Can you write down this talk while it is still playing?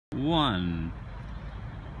1.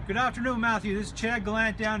 Good afternoon, Matthew. This is Chad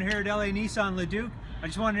Gallant down here at LA Nissan Leduc. I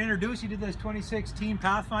just want to introduce you to this 2016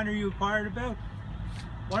 Pathfinder you inquired about.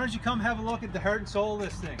 Why don't you come have a look at the heart and soul of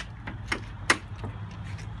this thing.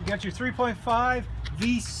 You got your 3.5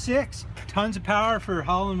 V6, tons of power for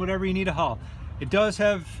hauling whatever you need to haul. It does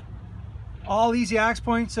have all easy access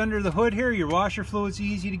points under the hood here. Your washer fluid's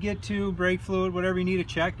easy to get to, brake fluid, whatever you need to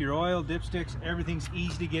check, your oil, dipsticks, everything's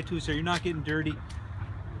easy to get to, so you're not getting dirty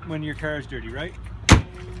when your car is dirty, right?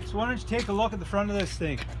 So why don't you take a look at the front of this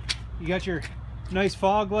thing. You got your nice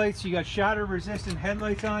fog lights, you got shatter resistant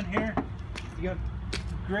headlights on here, you got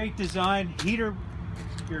great design heater,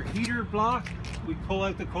 your heater block, we pull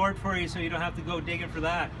out the cord for you so you don't have to go digging for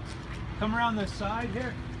that. Come around the side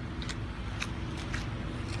here.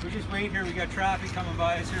 We just wait here, we got traffic coming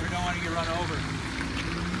by us here, we don't want to get run over.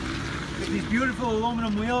 With these beautiful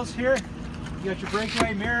aluminum wheels here, you got your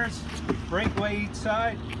breakaway mirrors, breakaway each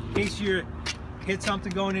side, in case you hit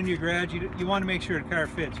something going into your garage, you want to make sure the car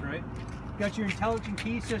fits, right? You got your intelligent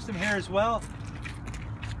key system here as well.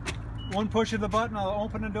 One push of the button will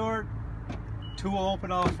open the door, two will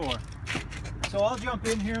open all four. So I'll jump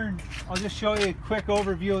in here and I'll just show you a quick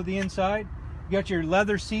overview of the inside. You got your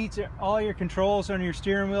leather seats, all your controls on your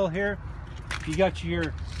steering wheel here. You got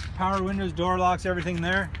your power windows, door locks, everything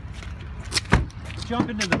there. Let's jump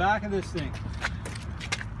into the back of this thing.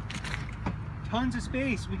 Tons of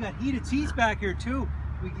space. We got heated seats back here too.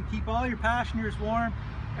 We can keep all your passengers warm.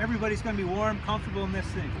 Everybody's going to be warm, comfortable in this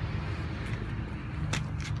thing.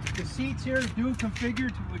 The seats here do configure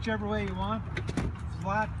to whichever way you want.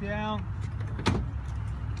 Flat down,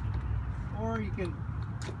 or you can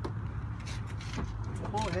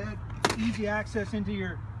pull ahead. Easy access into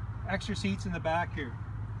your extra seats in the back here.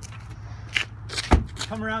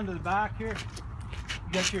 Come around to the back here.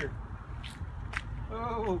 You got your,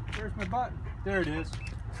 oh, where's my button? There it is.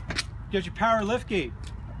 You got your power lift gate.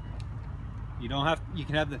 You don't have, you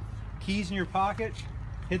can have the keys in your pocket,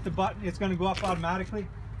 hit the button, it's going to go up automatically.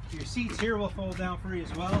 Your seats here will fold down for you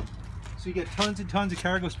as well. So you get tons and tons of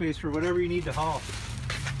cargo space for whatever you need to haul.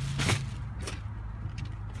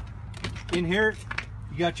 In here,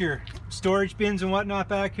 you got your storage bins and whatnot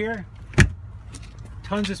back here.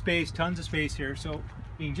 Tons of space here. So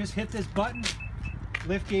you can just hit this button,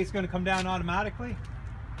 lift gate's going to come down automatically.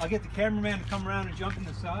 I'll get the cameraman to come around and jump in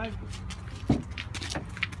the side.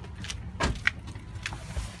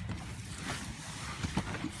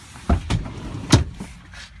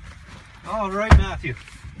 All right, Matthew,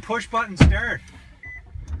 push button start.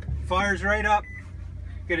 Fires right up.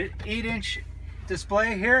 Got an 8-inch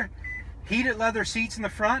display here. Heated leather seats in the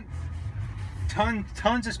front.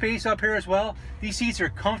 Tons of space up here as well. These seats are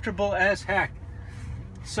comfortable as heck.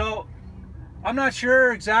 So I'm not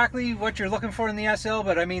sure exactly what you're looking for in the SL,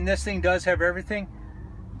 but I mean, this thing does have everything.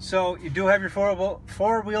 So you do have your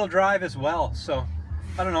four-wheel drive as well. So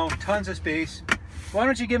I don't know, tons of space. Why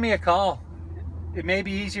don't you give me a call? It may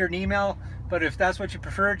be easier an email, but if that's what you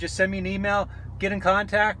prefer, just send me an email, get in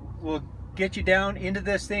contact. We'll get you down into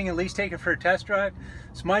this thing, at least take it for a test drive.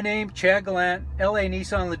 It's my name, Chad Gallant, LA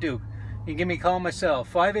Nissan Leduc. You can give me a call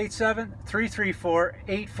myself,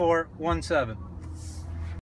 587-334-8417.